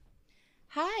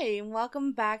Hi, and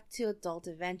welcome back to Adult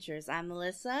Adventures. I'm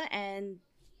Melissa, and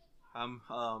I'm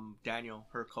Daniel,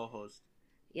 her co-host.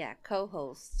 yeah,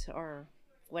 co-host or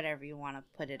whatever you want to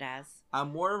put it as.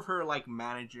 I'm more of her like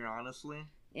manager, honestly.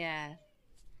 Yeah,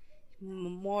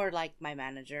 more like my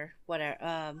manager,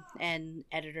 whatever, and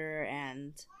editor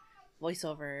and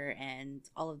voiceover and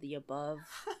all of the above.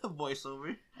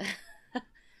 Voiceover.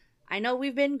 I know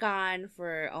we've been gone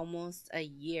for almost a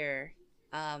year.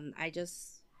 I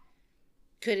just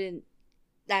couldn't.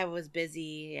 I was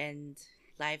busy, and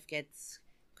life gets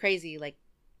crazy like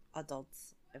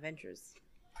adults' adventures.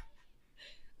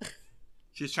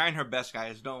 She's trying her best,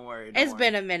 guys. Don't worry. It's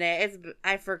been a minute.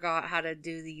 I forgot how to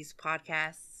do these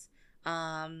podcasts.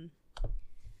 Um,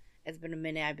 it's been a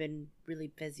minute. I've been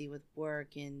really busy with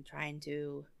work and trying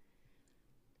to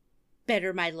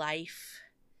better my life,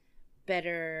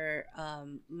 better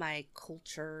my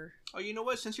culture. Oh, you know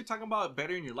what? Since you're talking about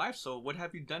bettering your life, so what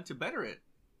have you done to better it?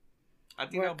 I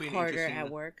think that'll Work be an harder interesting. at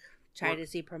work. Try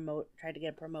to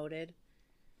get promoted.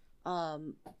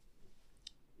 Um,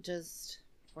 just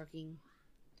working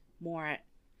more.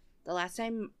 The last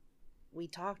time we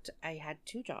talked, I had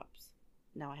 2 jobs.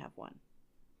 Now I have 1.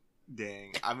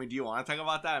 Dang. I mean, do you want to talk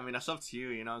about that? I mean, that's up to you.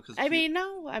 You know, because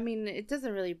No. I mean, it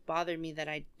doesn't really bother me that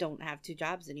I don't have 2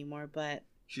 jobs anymore, but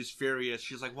she's furious.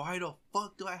 She's like, "Why the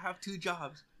fuck do I have 2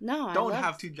 jobs? no, Don't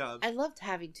have 2 jobs." I loved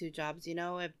having 2 jobs,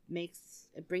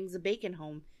 it brings the bacon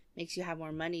home, makes you have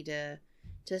more money to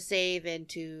save and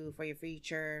to for your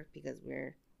future because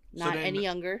we're not any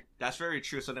younger. That's very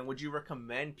true. So then, would you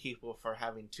recommend people for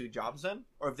having 2 jobs then,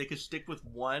 or if they could stick with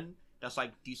one that's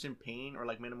like decent paying or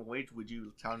like minimum wage, would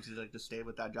you tell them to like to stay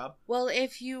with that job? Well,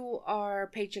 if you are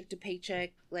paycheck to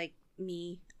paycheck like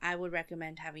me, I would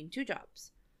recommend having 2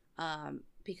 jobs.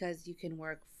 Because you can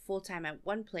work full-time at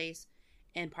one place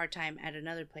and part-time at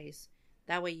another place.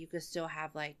 That way you could still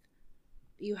have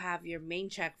you have your main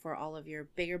check for all of your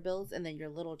bigger bills and then your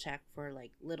little check for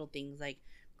like little things like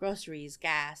groceries,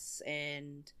 gas,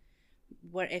 and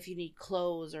what if you need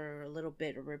clothes or a little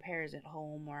bit of repairs at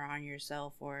home or on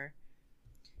yourself or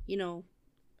you know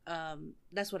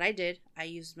that's what I did. I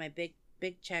used my big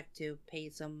check to pay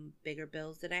some bigger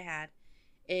bills that I had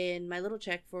and my little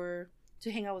check for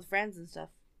to hang out with friends and stuff.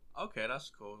 Okay,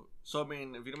 that's cool. So I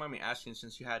mean, if you don't mind me asking,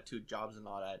 since you had 2 jobs and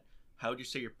all that, how would you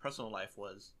say your personal life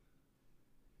was?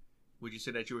 Would you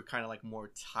say that you were kind of like more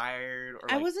tired or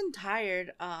I like wasn't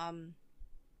tired.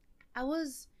 I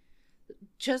was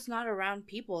just not around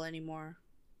people anymore.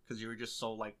 because you were just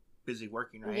so like busy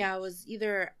working, right? Yeah, it was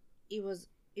either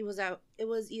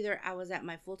I was at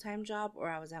my full-time job or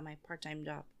I was at my part-time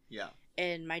job. Yeah.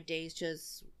 And my days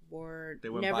just were They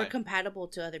went never by. compatible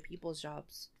to other people's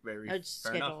jobs. Very I would just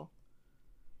fair enough.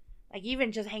 Like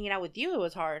even just hanging out with you, it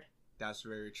was hard. That's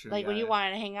very true. Like when yeah. you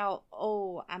wanted to hang out,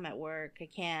 oh, I'm at work, I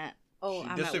can't. Oh, She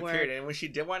I'm at disappeared, work. and when she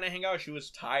did want to hang out, she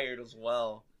was tired as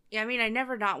well. Yeah, I mean, I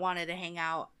never not wanted to hang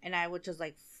out, and I would just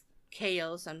like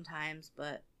KO sometimes,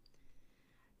 but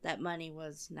that money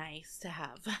was nice to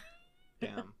have.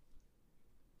 Damn.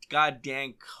 God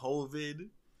dang COVID.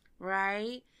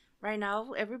 Right? Right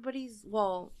now, everybody's,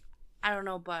 well, I don't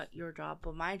know about your job,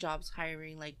 but my job's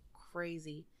hiring like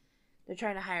crazy. They're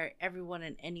trying to hire everyone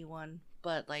and anyone,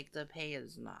 but like the pay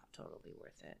is not totally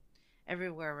worth it.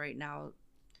 Everywhere right now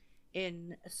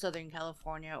in Southern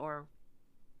California or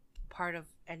part of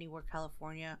anywhere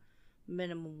California,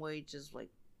 minimum wage is like,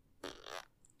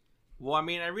 Well, I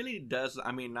mean, it really does.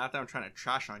 I mean, not that I'm trying to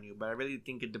trash on you, but I really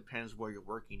think it depends where you're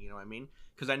working. You know what I mean?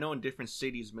 Because I know in different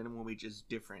cities, minimum wage is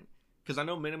different. Because I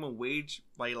know minimum wage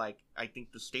by like I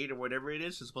think the state or whatever it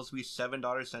is supposed to be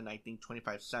 $7 and I think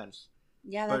 25 cents.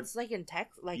 yeah, But that's like in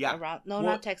Texas, like yeah, around, no, well,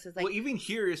 not Texas, like, well, even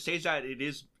here it says that it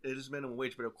is minimum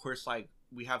wage, but of course, like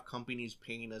we have companies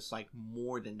paying us like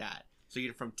more than that. So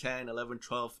you're from 10, 11,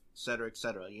 12, etc.,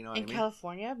 etc. You know what in I mean?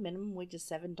 California, minimum wage is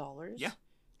 $7. Yeah,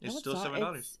 it's No, still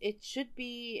not. $7. It should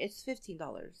be. It's $15.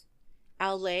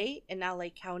 LA in LA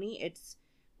County, it's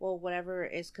well whatever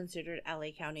is considered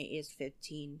LA County is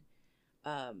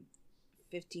um,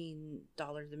 $15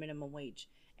 the minimum wage.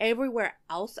 Everywhere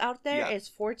else out there Yeah. is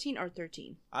 14 or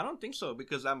 13. I don't think so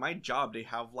because at my job they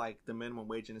have like the minimum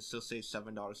wage and it still says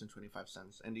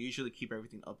 $7.25, and they usually keep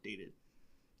everything updated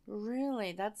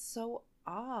Really, that's so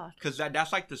odd. because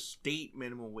that's like the state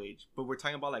minimum wage. But we're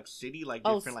talking about like city, like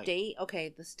Oh, different, like state.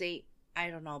 Okay, the state. I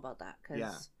don't know about that because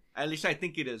yeah. At least I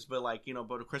think it is, but like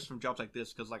but of course from jobs like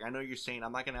this, because like I know you're saying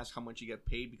I'm not gonna ask how much you get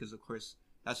paid because of course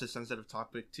that's a sensitive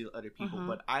topic to other people,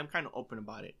 but I'm kind of open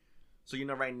about it. So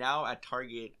right now at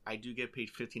Target I do get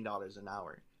paid $15 an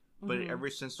hour, but ever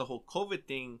since the whole COVID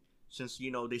thing, since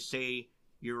they say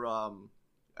you're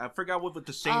I forgot what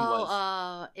the saying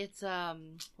was. It's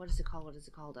what is it called? What is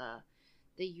it called?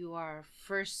 That you are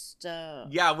first.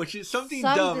 Yeah, which is something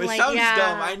dumb. It like, sounds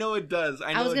dumb. I know it does.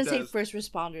 I was gonna say first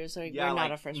responders. Like, yeah, we're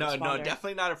not a first responder. No,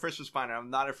 definitely not a first responder. I'm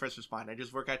not a first responder.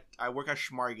 I work at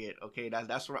Schmarget. Okay,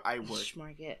 that's where I work.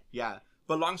 Schmarget. Yeah,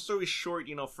 but long story short,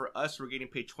 for us, we're getting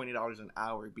paid $20 an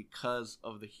hour because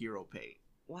of the hero pay.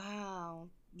 Wow,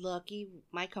 lucky.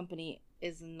 My company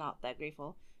is not that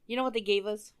grateful. You know what they gave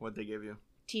us? What they gave you?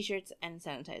 T-shirts and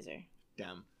sanitizer.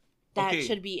 Damn. That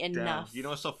should be enough. Damn. You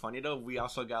know what's so funny though? We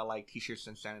also got like T-shirts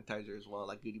and sanitizer as well,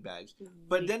 like goodie bags.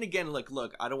 But then again,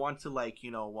 look, I don't want to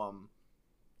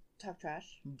talk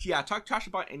trash. Yeah, talk trash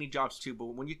about any jobs too. But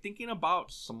when you're thinking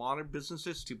about smaller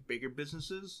businesses to bigger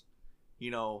businesses,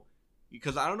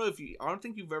 because I don't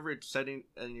think you've ever said in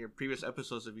your previous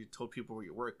episodes if you told people where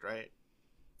you worked, right?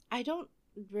 I don't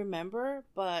remember,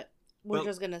 but we're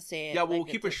just gonna say it. Yeah, we'll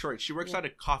keep it short. She works at a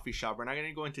coffee shop. We're not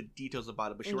gonna go into details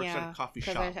about it, but she works at a coffee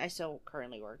shop. I still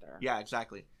currently work there. Yeah,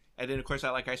 exactly. And then of course,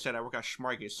 like I said, I work at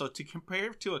Schmarget. So to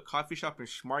compare to a coffee shop in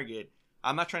Schmarget,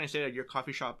 I'm not trying to say that your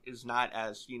coffee shop is not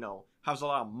as has a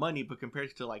lot of money, but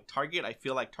compared to like Target, I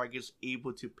feel like Target's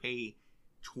able to pay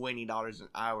 $20 an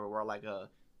hour, where like a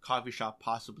coffee shop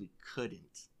possibly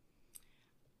couldn't.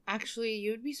 Actually,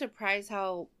 you'd be surprised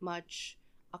how much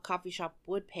a coffee shop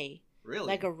would pay. Really?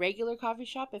 Like a regular coffee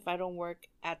shop, if I don't work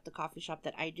at the coffee shop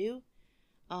that I do,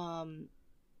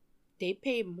 they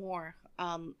pay more.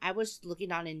 I was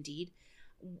looking on Indeed.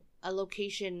 A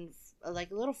location like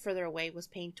a little further away was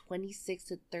paying $26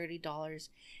 to $30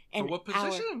 an hour. For what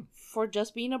position? For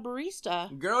just being a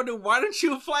barista. Girl, then why don't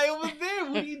you fly over there?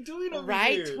 What are you doing over there?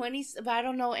 Right, but I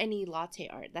don't know any latte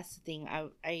art. That's the thing. I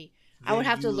would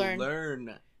have to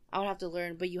learn. I would have to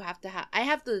learn, but you have to have. I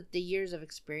have the years of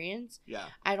experience. Yeah.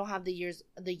 I don't have the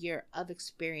year of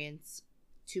experience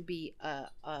to be a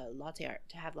latte art,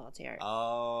 to have latte art.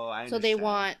 Oh, I understand. So they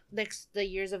want the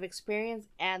years of experience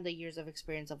and the years of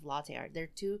experience of latte art. They're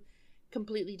two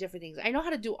completely different things. I know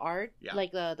how to do art,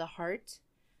 like the heart.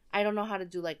 I don't know how to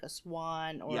do like a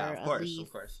swan or a leaf.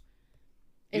 Of course.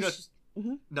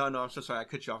 No, I'm so sorry. I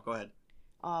cut you off. Go ahead.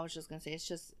 Oh, I was just gonna say it's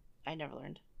just I never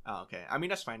learned. Oh, okay. I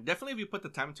mean, that's fine. Definitely, if you put the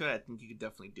time into it, I think you could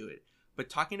definitely do it. But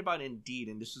talking about Indeed,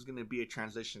 and this is going to be a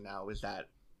transition now, is that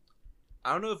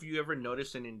I don't know if you ever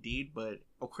noticed in Indeed, but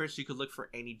of course you could look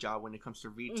for any job when it comes to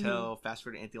retail, fast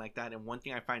food, anything like that. And one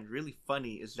thing I find really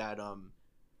funny is that,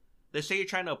 let's say you're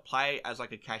trying to apply as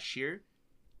like a cashier,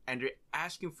 and they're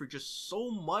asking for just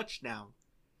so much now.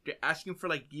 They're asking for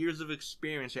like years of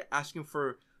experience. They're asking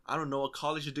for, I don't know, a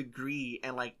college degree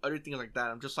and like other things like that.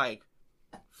 I'm just like,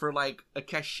 for like a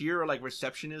cashier or like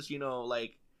receptionist,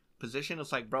 like position,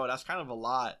 it's like, bro, that's kind of a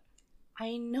lot.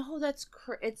 I know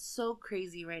it's so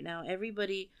crazy right now.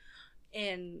 Everybody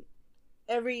in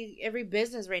every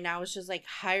business right now is just like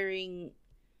hiring.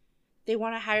 They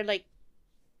want to hire like,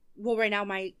 well, right now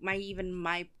my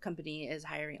company is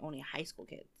hiring only high school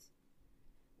kids.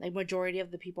 Like majority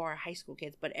of the people are high school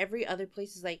kids, but every other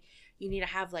place is like you need to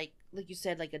have like you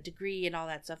said, like a degree and all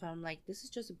that stuff. And I'm like, this is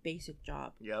just a basic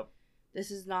job. Yep. This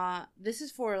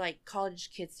is for like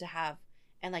college kids to have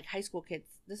and like high school kids.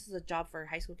 This is a job for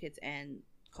high school kids and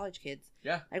college kids.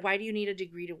 Yeah. Like, why do you need a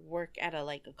degree to work at a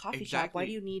coffee shop? Why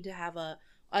do you need to have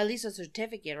at least a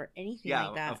certificate or anything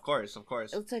like that? Yeah, of course.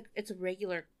 It's like it's a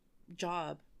regular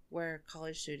job where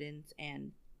college students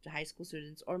and high school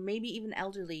students or maybe even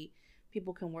elderly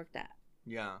people can work that.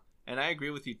 Yeah. And I agree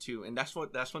with you too. And that's one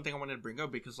thing I wanted to bring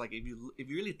up, because like if you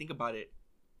really think about it,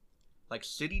 like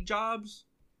city jobs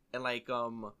and like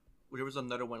there was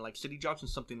another one, like city jobs and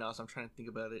something else. I'm trying to think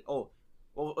about it. Oh,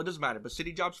 well, it doesn't matter. But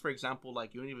city jobs, for example,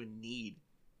 like you don't even need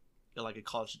like a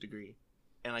college degree,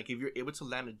 and like if you're able to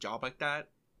land a job like that,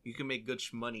 you can make good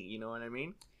money. You know what I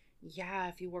mean? Yeah,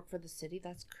 if you work for the city,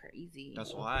 that's crazy.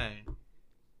 That's why.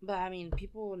 But I mean,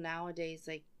 people nowadays,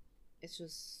 like, it's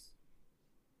just,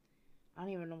 I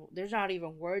don't even know. There's not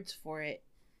even words for it.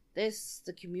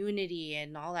 The community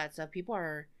and all that stuff. People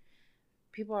are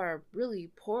really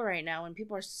poor right now, and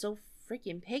people are so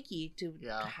freaking picky to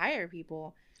hire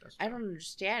people. I don't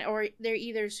understand. Or they're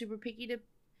either super picky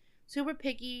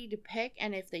to pick,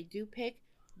 and if they do pick,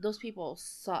 those people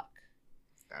suck.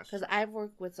 Because I've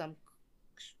worked with some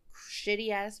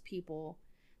shitty ass people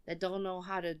that don't know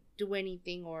how to do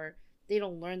anything, or they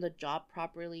don't learn the job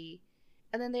properly,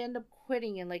 and then they end up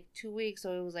quitting in like 2 weeks.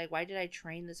 So it was like, why did I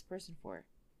train this person for?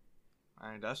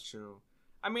 That's true.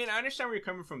 I mean, I understand where you're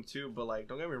coming from too, but like,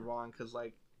 don't get me wrong, because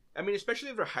like, I mean, especially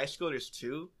if they're high schoolers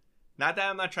too. Not that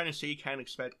I'm not trying to say you can't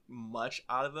expect much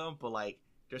out of them, but like,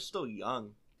 they're still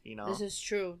young, you know. This is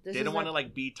true. They don't want to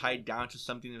like be tied down to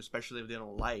something, especially if they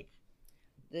don't like.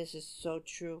 This is so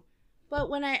true. But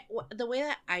the way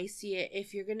that I see it,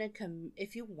 if you're gonna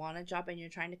if you want a job and you're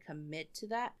trying to commit to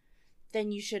that,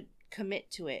 then you should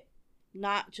commit to it,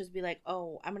 not just be like,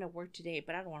 oh, I'm gonna work today,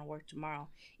 but I don't want to work tomorrow,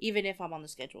 even if I'm on the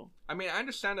schedule. I mean, I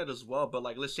understand that as well, but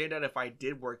like, let's say that if I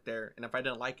did work there and if I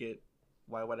didn't like it,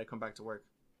 why would I come back to work?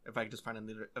 If I could just find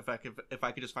another, if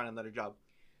I could just find another job.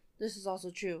 This is also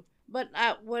true. But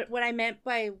what I meant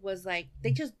by was like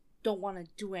they just don't want to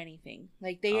do anything.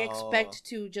 Like they expect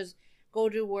to just go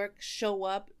to work, show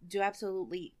up, do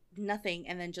absolutely nothing,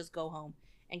 and then just go home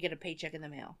and get a paycheck in the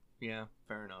mail. Yeah,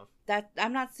 fair enough. That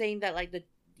I'm not saying that like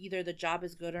either the job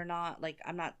is good or not. Like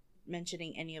I'm not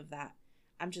mentioning any of that.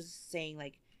 I'm just saying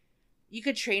like you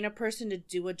could train a person to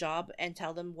do a job and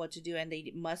tell them what to do, and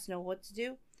they must know what to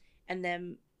do, and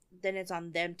then it's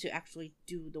on them to actually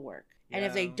do the work. Yeah. And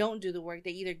if they don't do the work,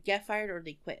 they either get fired or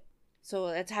they quit. So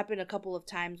that's happened a couple of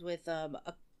times with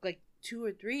like 2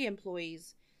 or 3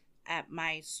 employees at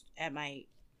my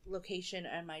location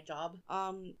and my job.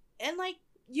 And like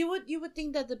you would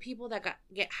think that the people that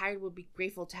get hired would be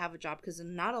grateful to have a job, because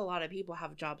not a lot of people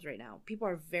have jobs right now. People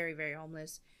are very, very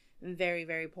homeless and very,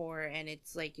 very poor, and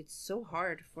it's like it's so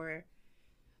hard for.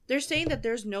 They're saying that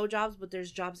there's no jobs, but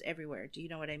there's jobs everywhere. Do you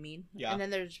know what I mean? Yeah. And then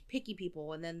there's picky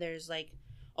people, and then there's like,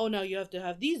 oh no, you have to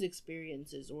have these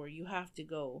experiences, or you have to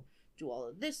go do all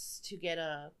of this to get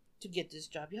this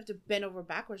job. You have to bend over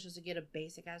backwards just to get a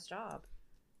basic ass job.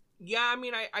 Yeah, I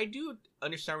mean, I do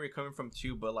understand where you're coming from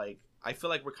too, but like I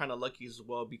feel like we're kind of lucky as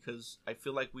well, because I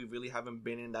feel like we really haven't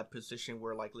been in that position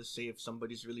where, like, let's say if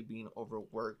somebody's really being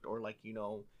overworked, or like, you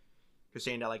know, you're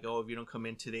saying that like, oh, if you don't come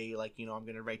in today, like, you know, I'm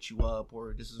gonna write you up,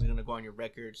 or this is gonna go on your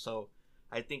record. So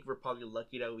I think we're probably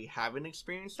lucky that we haven't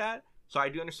experienced that. So I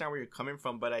do understand where you're coming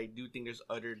from, but I do think there's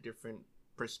other different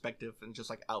perspective and just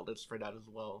like outlets for that as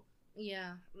well.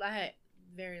 Yeah, like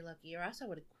very lucky, or else I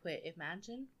would have quit.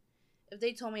 Imagine if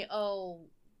they told me, oh,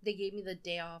 they gave me the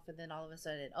day off, and then all of a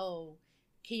sudden, oh,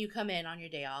 can you come in on your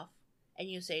day off? And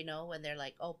you say no, and they're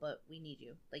like, oh, but we need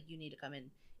you. Like, you need to come in.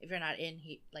 If you're not in,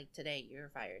 like today, you're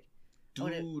fired.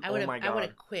 Dude, I would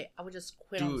have quit. I would just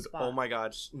quit on the spot. Oh my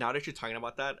god. Now that you're talking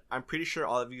about that, I'm pretty sure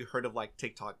all of you heard of like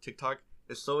TikTok. TikTok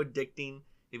is so addicting.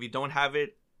 If you don't have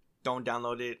it, don't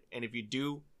download it. And if you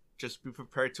do, just be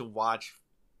prepared to watch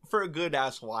for a good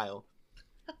ass while.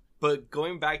 But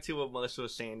going back to what Melissa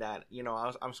was saying, that, you know,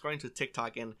 I'm scrolling to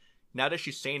TikTok, and now that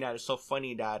she's saying that, it's so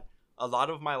funny that a lot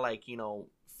of my, like, you know,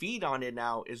 feed on it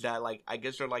now is that, like, I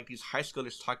guess they're like these high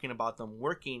schoolers talking about them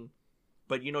working,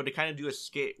 but, you know, they kind of do a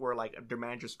skit where like their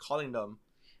manager's calling them.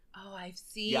 Oh, I've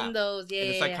seen those. Yeah, and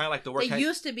it's like kind of like the work. They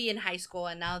used to be in high school,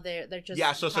 and now they're just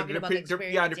talking about the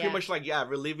experience. They're pretty much like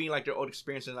reliving like their old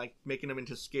experience and like making them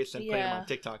into skits and putting them on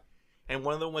TikTok. And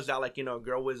one of them was that, like, you know, a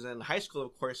girl was in high school,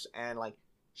 of course, and like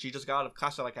she just got out of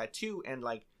class like at 2, and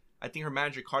like I think her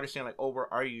manager called her saying like, oh,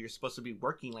 where are you? You're supposed to be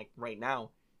working like right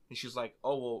now. And she's like,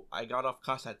 oh, well, I got off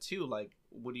class at 2. Like,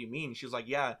 what do you mean? She's like,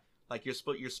 yeah, like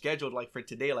you're scheduled like for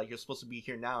today, like you're supposed to be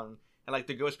here now. And like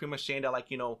the girl was pretty much saying that,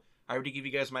 like, you know, I already give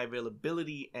you guys my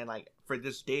availability, and like for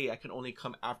this day I can only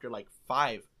come after like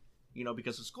 5, you know,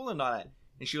 because of school and all that.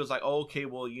 And she was like, oh, okay,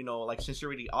 well, you know, like since you're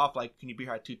already off, like can you be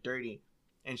here at 2:30?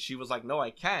 And she was like, no, I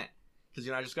can't, because,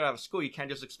 you know, I just got out of school. You can't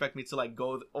just expect me to like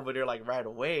go over there like right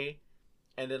away.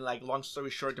 And then, like, long story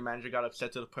short, the manager got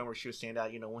upset to the point where she was saying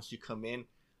that, you know, once you come in,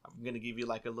 I'm gonna give you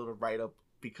like a little write up,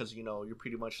 because, you know, you're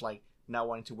pretty much like not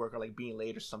wanting to work or like being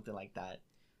late or something like that.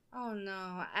 Oh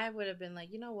no, I would have been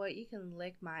like, you know what, you can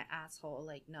lick my asshole.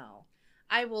 Like, no,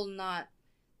 I will not.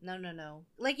 No.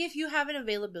 Like, if you have an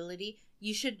availability,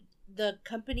 the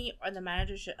company or the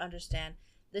manager should understand,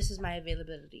 this is my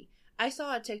availability. I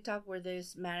saw a TikTok where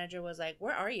this manager was like,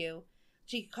 where are you?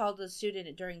 She called the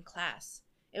student during class.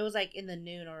 It was like in the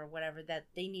noon or whatever, that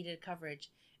they needed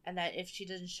coverage, and that if she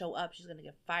doesn't show up, she's gonna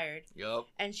get fired. Yep.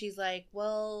 And she's like,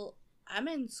 well, I'm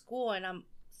in school and I'm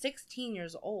 16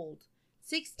 years old.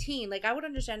 16, like, I would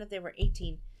understand if they were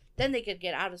 18, then they could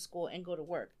get out of school and go to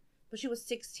work. But she was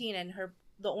 16, and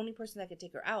the only person that could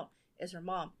take her out is her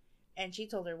mom. And she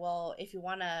told her, well, if you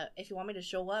want me to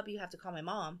show up, you have to call my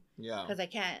mom. Yeah. Because I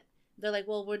can't. They're like,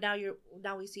 well,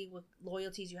 now we see what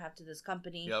loyalties you have to this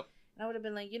company. Yep. And I would have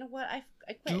been like, you know what, I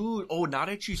quit. Dude, oh, now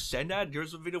that you said that,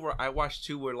 there's a video where I watched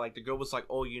too, where like the girl was like,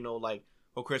 oh, you know, like,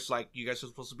 of course, like, you guys are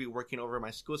supposed to be working over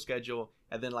my school schedule,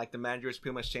 and then like the manager is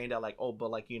pretty much saying that, like, oh, but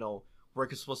like, you know,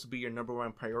 work is supposed to be your number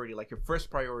one priority, like your first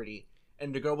priority.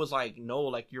 And the girl was like, no,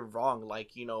 like, you're wrong.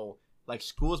 Like, you know, like,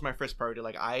 school is my first priority.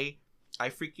 Like, I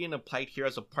freaking applied here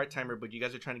as a part-timer, but you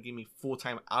guys are trying to give me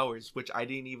full-time hours, which I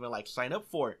didn't even like sign up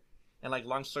for. And like,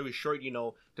 long story short, you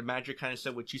know, the manager kind of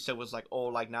said what you said was like, oh,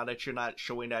 like, now that you're not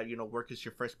showing that, you know, work is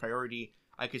your first priority,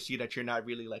 I could see that you're not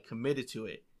really like committed to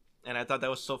it. And I thought that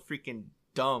was so freaking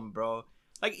dumb, bro.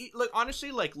 Like, look,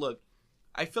 honestly, like, look,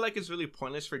 I feel like it's really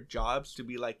pointless for jobs to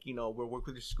be like, we'll work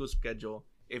with your school schedule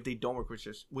if they don't work with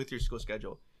your school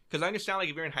schedule. Because I understand, like,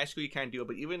 if you're in high school, you can't do it,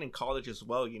 but even in college as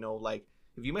well, like,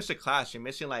 if you miss a class, you're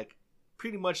missing like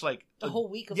pretty much like a whole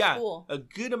week of school. A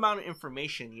good amount of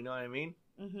information. You know what I mean?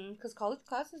 Mm-hmm. Because college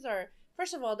classes are,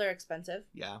 first of all, they're expensive.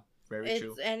 Yeah, very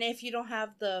true. And if you don't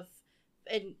have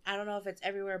and I don't know if it's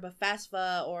everywhere, but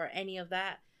FAFSA or any of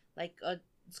that, like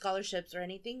scholarships or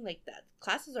anything like that,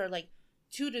 classes are like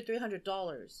 $200 to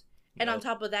 $300, and on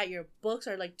top of that, your books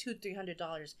are like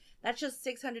 $200-300. That's just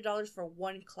 $600 for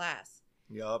one class.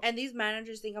 Yup. And these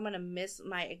managers think I'm gonna miss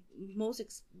my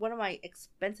one of my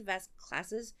expensive ass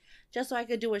classes just so I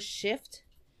could do a shift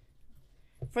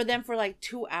for them for like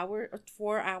 2 hours or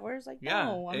 4 hours. Like,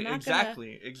 no, I'm not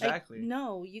exactly. Like,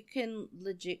 no, you can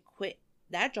legit quit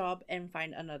that job and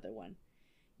find another one.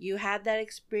 You had that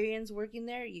experience working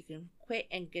there, you can quit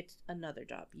and get another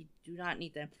job. You do not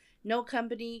need them. No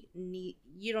company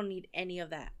you don't need any of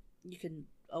that. You can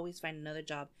always find another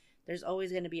job. There's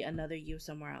always going to be another you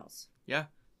somewhere else. Yeah,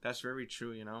 that's very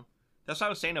true, That's what I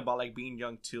was saying about, like, being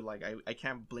young, too. Like, I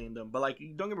can't blame them. But, like,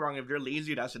 don't get me wrong. If they're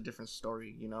lazy, that's a different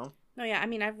story, No, yeah. I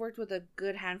mean, I've worked with a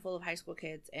good handful of high school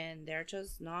kids, and they're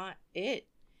just not it.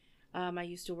 I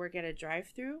used to work at a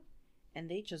drive-thru, and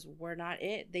they just were not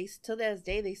it. Till this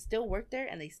day, they still work there,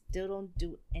 and they still don't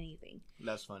do anything.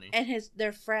 That's funny. And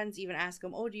their friends even ask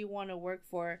them, oh, do you want to work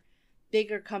for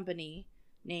bigger company,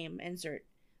 name, insert,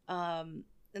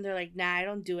 and they're like, nah, I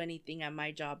don't do anything at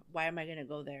my job. Why am I going to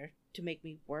go there to make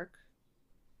me work?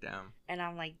 Damn. And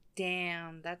I'm like,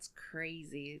 damn, that's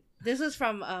crazy. This is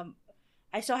from,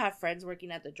 I still have friends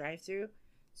working at the drive-thru.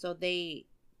 So they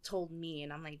told me,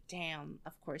 and I'm like, damn,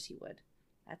 of course he would.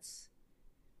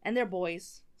 And they're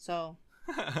boys. So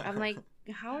I'm like,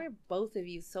 how are both of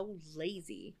you so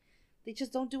lazy? They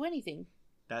just don't do anything.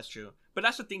 That's true. But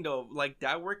that's the thing, though. Like,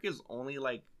 that work is only,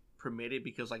 like, permitted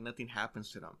because, like, nothing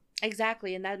happens to them.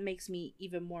 Exactly, and that makes me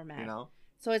even more mad.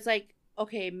 So it's like,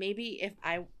 okay, maybe if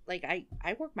I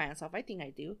work my ass off, I think I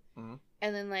do. Mm-hmm.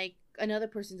 And then, like, another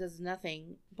person does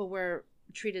nothing, but we're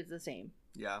treated the same.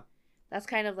 Yeah. That's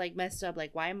kind of, like, messed up.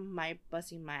 Like, why am I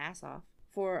busting my ass off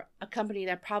for a company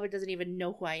that probably doesn't even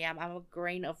know who I am? I'm a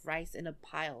grain of rice in a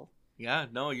pile. Yeah,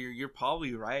 no, you're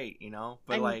probably right,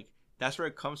 But, like, that's where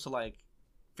it comes to, like,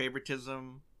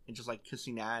 favoritism and just, like,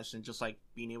 kissing ass and just, like,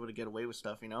 being able to get away with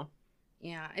stuff,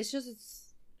 Yeah, it's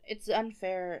just, it's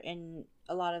unfair, and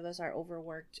a lot of us are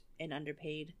overworked and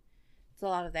underpaid. It's a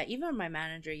lot of that. Even my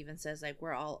manager even says, like,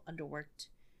 we're all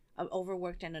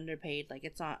overworked and underpaid. Like,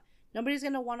 it's not, nobody's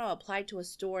going to want to apply to a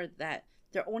store that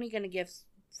they're only going to give,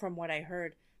 from what I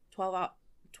heard, 12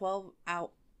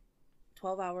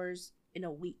 hours in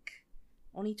a week.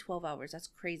 Only 12 hours. That's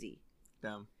crazy.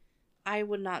 Damn. I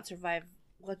would not survive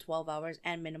what 12 hours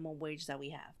and minimum wage that we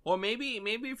have. Well, maybe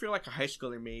if you're like a high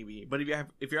schooler, maybe. But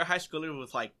if you're a high schooler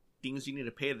with like things you need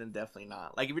to pay, then definitely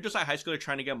not. Like if you're just a high schooler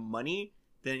trying to get money,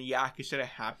 then yeah, I could see that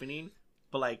happening.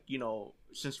 But like,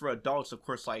 since we're adults, of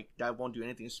course, like that won't do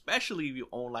anything. Especially if you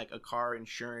own like a car,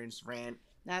 insurance, rent.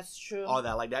 That's true. All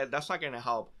that, like that's not gonna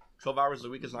help. 12 hours a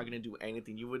week is not gonna do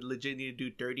anything. You would legit need to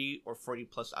do 30 or 40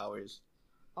 plus hours.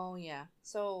 Oh yeah.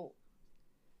 So,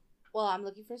 well, I'm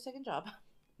looking for a second job.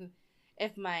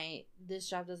 If this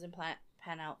job doesn't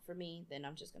pan out for me, then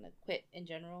I'm just gonna quit in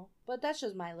general. But that's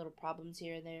just my little problems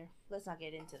here and there. Let's not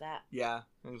get into that. Yeah,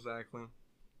 exactly.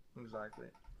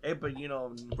 Hey, but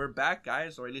we're back,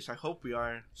 guys, or at least I hope we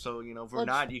are. So if we're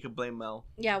not, you can blame Mel.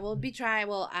 Yeah, I will be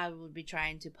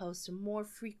trying to post more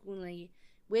frequently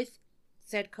with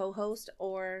said co-host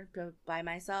or by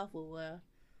myself.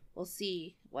 We'll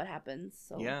see what happens.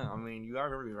 So yeah, I mean, you are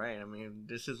very right. I mean,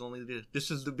 this is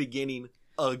the beginning.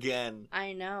 Again.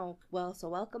 I know. Well, so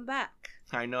welcome back.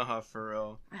 I know, how for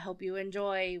real. I hope you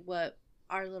enjoy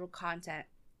our contact.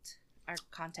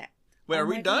 Wait, are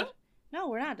we done? God. No,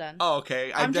 we're not done. Oh,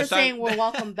 okay. I'm just saying we're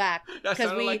welcome back.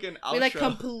 Because we like an outro. We like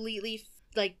completely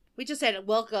we just said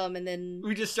welcome and then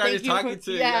we just started talking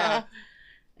to yeah.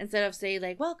 Instead of saying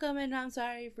like welcome and I'm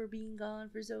sorry for being gone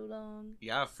for so long.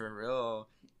 Yeah, for real.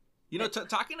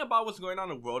 Talking about what's going on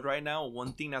in the world right now,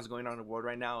 one thing that's going on in the world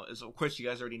right now is, of course, you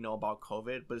guys already know about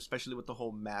COVID, but especially with the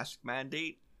whole mask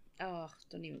mandate. Oh,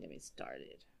 don't even get me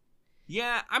started.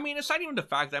 Yeah, I mean, it's not even the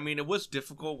fact. I mean, it was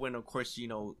difficult when, of course,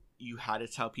 you had to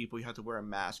tell people you had to wear a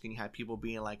mask, and you had people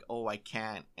being like, oh, I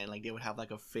can't, and like they would have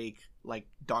like a fake like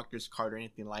doctor's card or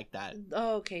anything like that.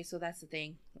 Oh, okay, so that's the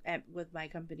thing with my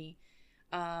company.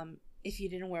 If you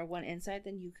didn't wear one inside,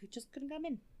 then you couldn't come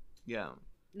in. Yeah.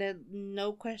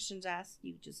 No questions asked.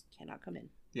 You just cannot come in.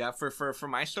 Yeah, for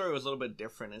my store, it was a little bit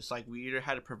different. It's like we either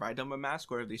had to provide them a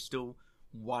mask, or if they still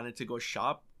wanted to go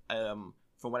shop, from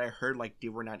what I heard, like they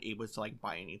were not able to like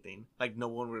buy anything. Like no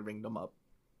one would ring them up.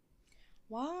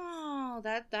 Wow,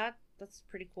 that's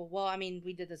pretty cool. Well, I mean,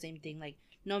 we did the same thing. Like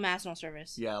no mask, no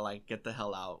service. Yeah, like get the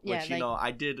hell out. Yeah, Which you know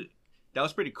I did. That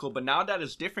was pretty cool. But now that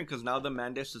it's different because now the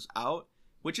mandate is out,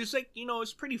 which is like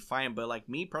it's pretty fine. But like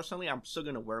me personally, I'm still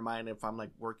gonna wear mine if I'm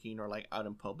like working or like out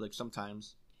in public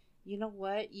sometimes. You know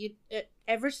what?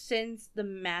 Ever since the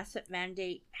mask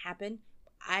mandate happened,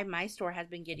 my store has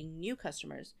been getting new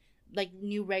customers, like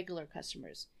new regular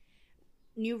customers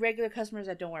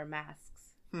that don't wear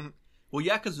masks. Well,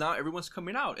 yeah, because now everyone's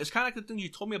coming out. It's kind of like the thing you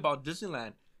told me about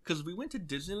Disneyland. Because we went to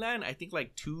Disneyland, I think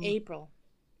like April.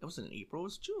 It wasn't April. It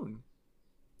was June.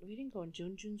 We didn't go in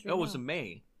June. June's right. It was in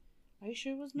May. Are you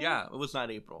sure it was May? Yeah, it was not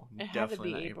April. It Definitely had to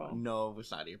be not April. No, it was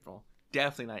not April.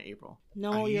 Definitely not April.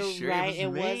 No, you're sure? Right. It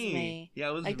was May. Yeah,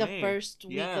 it was like May. The first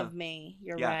week of May.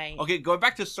 You're right. Okay, going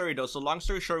back to the story though. So long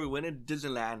story short, we went to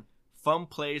Disneyland. Fun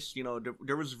place.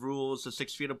 There was rules. The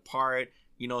 6 feet apart.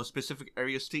 Specific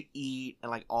areas to eat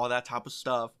and like all that type of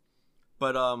stuff.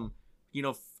 But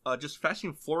just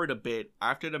fashing forward a bit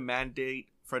after the mandate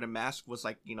for the mask was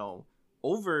like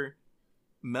over.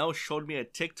 Mel showed me a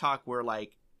TikTok where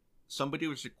like somebody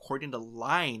was recording the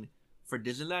line for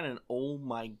Disneyland, and oh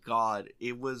my god,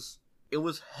 it was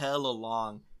hella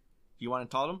long. You want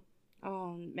to tell them?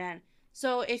 Oh man!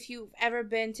 So if you've ever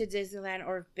been to Disneyland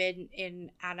or been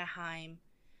in Anaheim,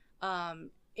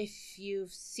 if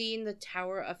you've seen the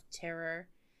Tower of Terror,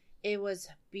 it was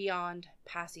beyond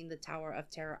passing the Tower of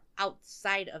Terror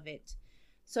outside of it.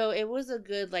 So it was a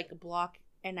good like block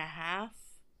and a half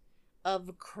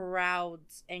of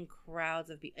crowds and crowds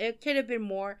of people. It could have been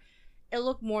more. It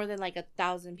looked more than like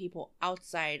 1,000 people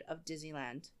outside of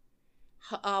Disneyland,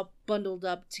 bundled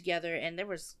up together, and it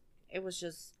was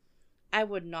just, I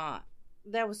would not.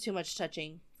 That was too much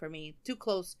touching for me. Too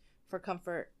close for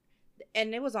comfort,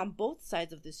 and it was on both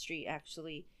sides of the street.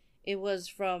 Actually, it was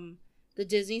from the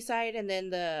Disney side and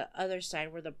then the other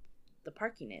side where the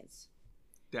parking is.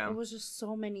 Damn. It was just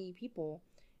so many people,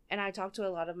 and I talked to a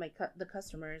lot of the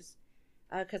customers,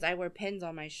 because I wear pins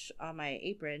on my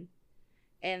apron,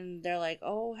 and they're like,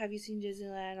 "Oh, have you seen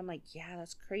Disneyland?" I'm like, "Yeah,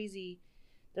 that's crazy."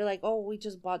 They're like, "Oh, we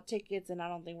just bought tickets, and I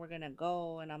don't think we're gonna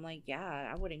go." And I'm like, "Yeah,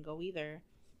 I wouldn't go either."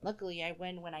 Luckily, I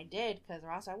went when I did, because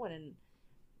or else I wouldn't.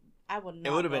 I would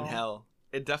not. It would have been hell.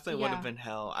 It definitely would have been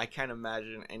hell. I can't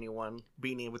imagine anyone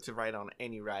being able to ride on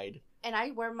any ride. And I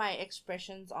wear my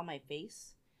expressions on my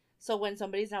face. So when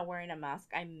somebody's not wearing a mask,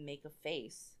 I make a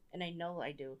face. And I know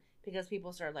I do. Because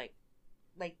people start like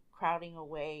crowding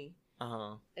away.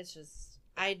 Uh-huh. It's just,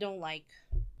 I don't like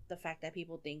the fact that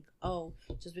people think, oh,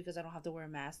 just because I don't have to wear a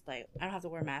mask, like, I don't have to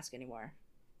wear a mask anymore.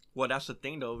 Well, that's the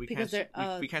thing, though. We can't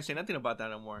say nothing about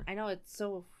that anymore. I know, it's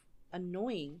so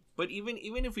annoying. But even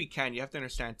if we can, you have to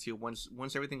understand too, once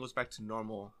everything goes back to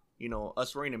normal,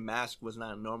 us wearing a mask was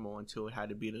not normal until it had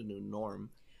to be the new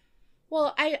norm.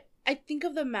 Well, I think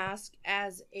of the mask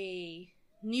as a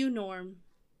new norm,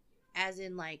 as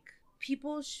in like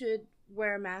people should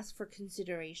wear a mask for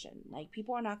consideration. Like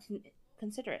people are not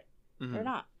considerate. Mm-hmm. They're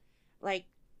not. Like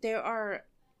there are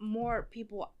more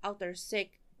people out there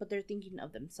sick, but they're thinking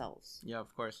of themselves. Yeah,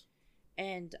 of course.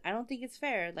 And I don't think it's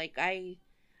fair. Like I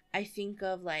think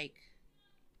of like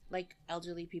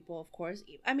elderly people, of course.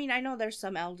 I mean, I know there's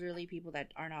some elderly people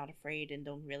that are not afraid and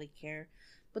don't really care.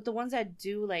 But the ones that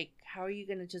do, like, how are you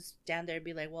going to just stand there and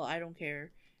be like, well, I don't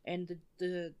care. And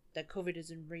that COVID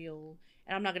isn't real.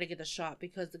 And I'm not going to get the shot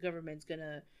because the government's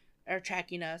are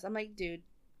tracking us. I'm like, dude,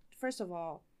 first of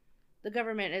all, the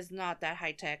government is not that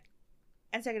high tech.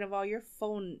 And second of all, your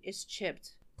phone is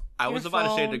chipped. I was about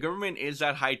to say the government is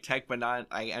that high tech, but not.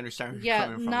 I understand where you're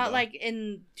coming from. Not though. Like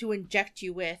to inject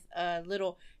you with a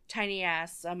little tiny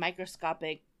ass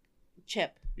microscopic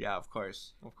chip. Yeah, of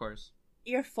course.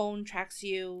 Your phone tracks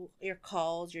you, your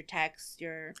calls, your texts,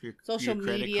 your social your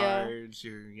credit media, cards,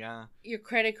 your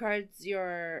credit cards,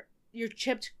 your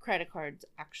chipped credit cards.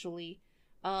 Actually,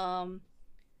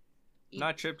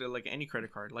 not chipped, like any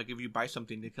credit card. Like if you buy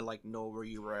something, they could like know where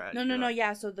you were at. No.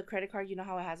 Yeah, so the credit card, you know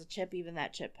how it has a chip. Even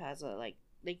that chip has a like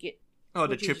they get. Oh,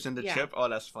 the chips in the chip. Oh,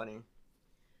 that's funny.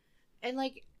 And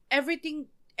like everything,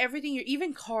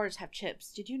 even cars have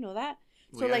chips. Did you know that?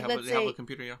 So like, let's say, have a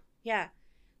computer, yeah. Yeah.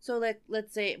 So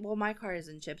let's say, well, my car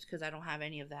isn't chipped because I don't have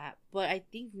any of that, but I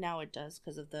think now it does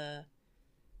because of the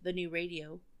new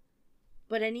radio.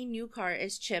 But any new car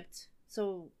is chipped.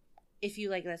 So if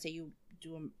you like, let's say you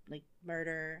do like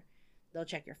murder, they'll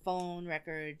check your phone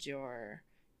records, where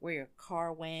your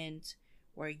car went,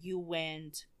 where you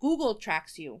went. Google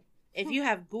tracks you. If you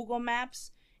have Google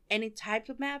Maps, any type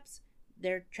of maps,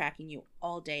 they're tracking you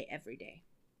all day, every day.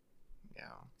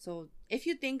 Yeah. So if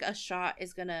you think a shot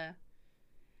is gonna,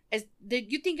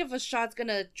 you think if a shot's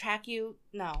gonna track you?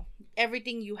 No,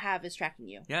 everything you have is tracking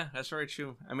you. Yeah, that's very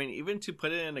true. I mean, even to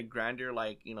put it in a grander,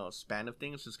 like, span of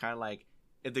things, it's kind of like,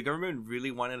 if the government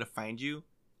really wanted to find you,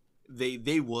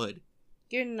 they would.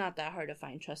 You're not that hard to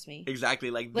find, trust me.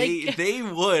 Exactly. Like they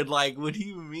would. Like, what do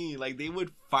you mean? Like, they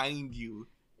would find you.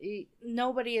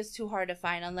 Nobody is too hard to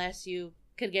find unless you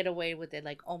could get away with it,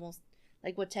 like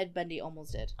what Ted Bundy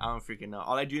almost did. I don't freaking know.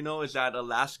 All I do know is that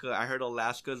Alaska, I heard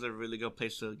Alaska is a really good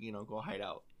place to, go hide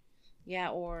out. Yeah,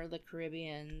 or the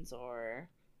Caribbeans, or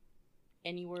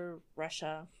anywhere,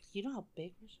 Russia. You know how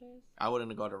big Russia is? I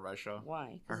wouldn't go to Russia.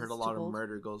 Why? I heard a lot of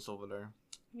murder goes over there.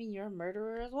 I mean, you're a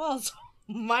murderer as well, so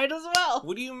might as well.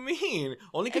 What do you mean?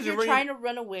 Only because you're trying to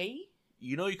run away?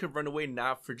 You could run away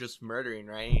not for just murdering,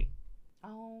 right?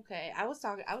 Oh, okay. I was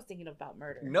thinking about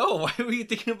murder. No, why were you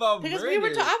thinking about murder?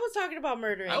 Because I was talking about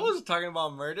murdering. I wasn't talking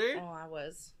about murder. Oh, I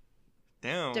was.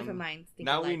 Damn. Different minds.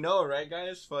 Now we know, right,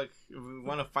 guys? Fuck, if we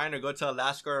want to find her, go to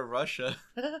Alaska or Russia.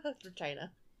 Or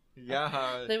China.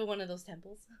 Yeah. Live in one of those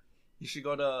temples. You should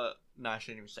go to... Nah, I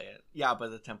shouldn't even say it. Yeah,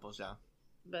 but the temples, yeah.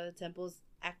 But the temples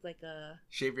act like a...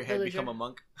 Shave your head, villager. Become a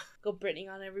monk. Go Britney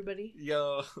on everybody.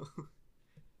 Yo.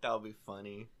 That would be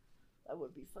funny. That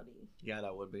would be funny. Yeah,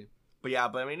 that would be. But yeah,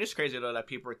 I mean, it's crazy, though, that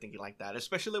people are thinking like that.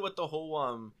 Especially with the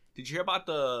whole... Did you hear about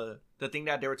the thing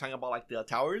that they were talking about, like, the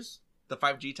towers? The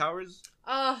 5G towers?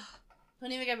 Oh,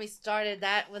 don't even get me started.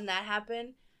 When that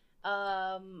happened,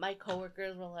 my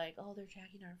coworkers were like, "Oh, they're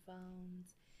tracking our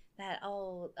phones."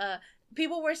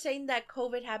 People were saying that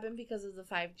COVID happened because of the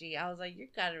 5G. I was like, "You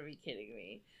gotta be kidding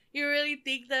me! You really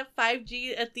think that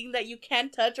 5G, a thing that you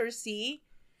can't touch or see,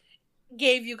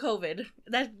 gave you COVID?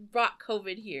 That brought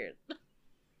COVID here?"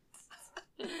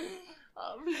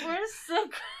 People are so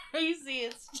crazy.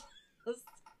 It's just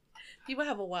people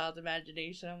have a wild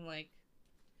imagination. I'm like,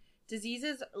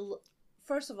 diseases.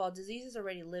 First of all, diseases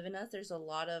already live in us. There's a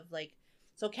lot of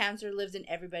so cancer lives in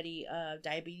everybody.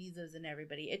 Diabetes lives in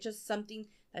everybody. It's just something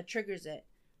that triggers it.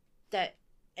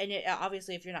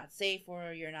 Obviously, if you're not safe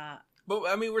or you're not. But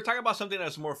I mean, we're talking about something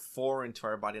that's more foreign to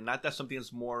our body, not that something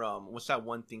that's more. What's that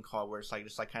one thing called where it's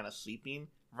like kind of sleeping?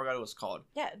 I forgot what it was called.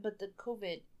 Yeah, but the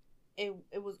COVID,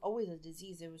 it was always a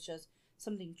disease. It was just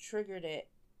something triggered it.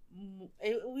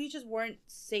 We just weren't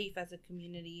safe as a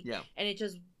community. Yeah. And it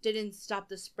just didn't stop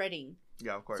the spreading.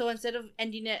 Yeah, of course. So instead of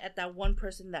ending it at that one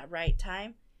person that right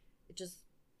time, it just,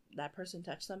 that person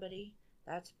touched somebody,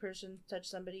 that person touched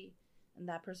somebody, and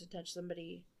that person touched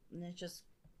somebody, and it's just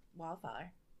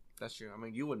wildfire. That's true. I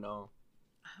mean, you would know.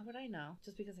 How would I know?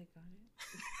 Just because I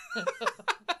got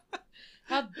it?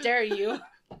 How dare you?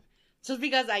 Just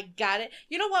because I got it?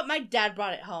 You know what? My dad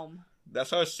brought it home. That's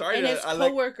how it started. And his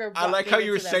coworker. I like how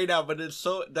you were saying that, but that's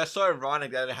so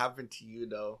ironic that it happened to you,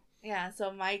 though. Yeah.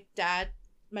 So my dad's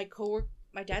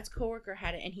coworker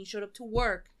had it, and he showed up to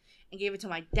work and gave it to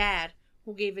my dad,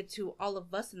 who gave it to all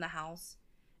of us in the house,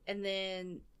 and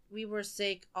then we were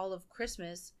sick all of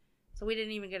Christmas, so we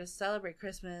didn't even get to celebrate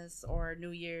Christmas or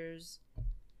New Year's,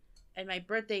 and my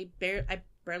birthday I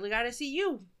barely got to see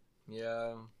you.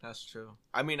 Yeah, that's true.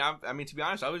 I mean, to be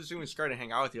honest, I was just even scared to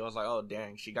hang out with you. I was like, oh,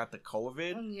 dang, she got the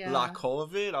COVID? Yeah. La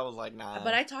COVID? I was like, nah.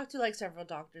 But I talked to, several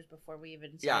doctors before we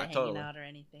even started hanging out or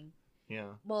anything.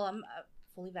 Yeah. Well, I'm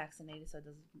fully vaccinated, so it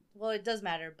doesn't... Well, it does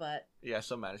matter, but... Yeah, it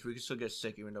still matters. We can still get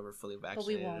sick even though we're fully vaccinated. But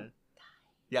we won't die.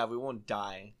 Yeah, we won't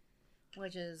die.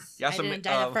 Which is... Yeah, I didn't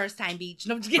die the first time, Beach.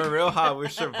 No, I'm just kidding. For real, we're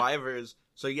survivors.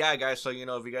 So, yeah, guys, so, if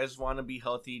you guys want to be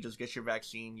healthy, just get your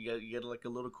vaccine. You get a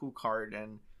little cool card,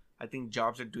 and... I think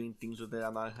jobs are doing things with it.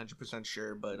 I'm not 100%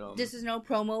 sure, but... This is no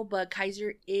promo, but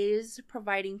Kaiser is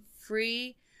providing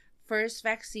free first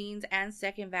vaccines and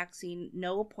second vaccine.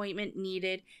 No appointment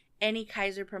needed. Any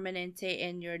Kaiser Permanente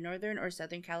in your Northern or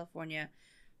Southern California.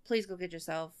 Please go get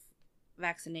yourself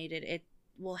vaccinated. It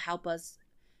will help us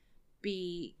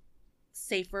be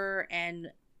safer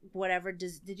and whatever.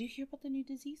 Did you hear about the new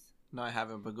disease? No, I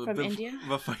haven't. But From India?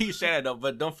 Before you say that, though,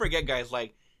 but don't forget, guys,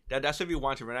 that's if you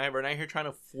want to. We're not here trying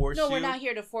to force you. No, we're not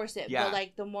here to force it. Yeah. But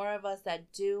the more of us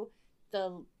that do,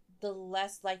 the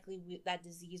less likely that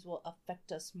disease will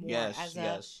affect us more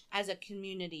as a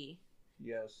community.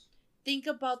 Yes. Think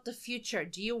about the future.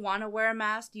 Do you want to wear a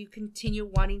mask? Do you continue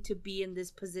wanting to be in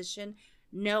this position?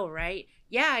 No, right?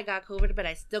 Yeah, I got COVID, but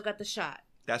I still got the shot.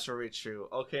 That's very true.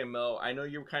 Okay, Mel, I know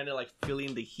you're kind of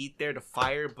feeling the heat there, the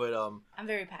fire, but I'm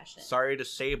very passionate. Sorry to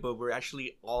say, but we're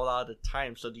actually all out of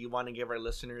time. So do you want to give our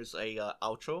listeners a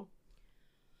outro?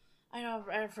 I know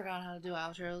I forgot how to do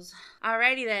outros.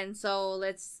 Alrighty then, so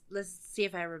let's see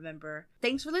if I remember.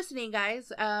 Thanks for listening,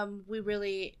 guys. We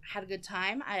really had a good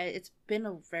time. It's been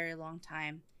a very long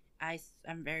time.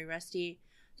 I'm very rusty,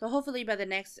 so hopefully by the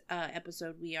next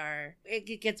episode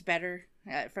it gets better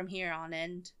from here on.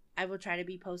 And I will try to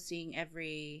be posting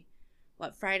every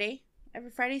Friday.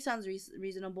 Every Friday sounds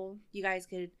reasonable. You guys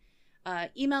could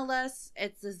email us.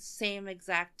 It's the same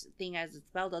exact thing as it's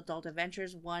spelled,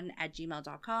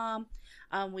 adultadventures1@gmail.com.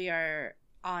 We are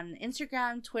on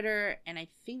Instagram, Twitter, and I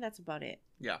think that's about it.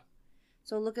 Yeah.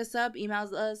 So look us up,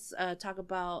 email us, talk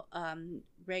about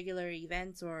regular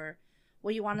events or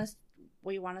what you want us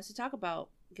to talk about.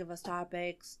 Give us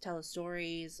topics, tell us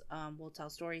stories. We'll tell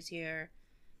stories here.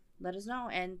 Let us know,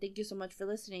 and thank you so much for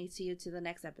listening. See you to the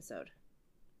next episode.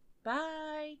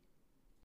 Bye.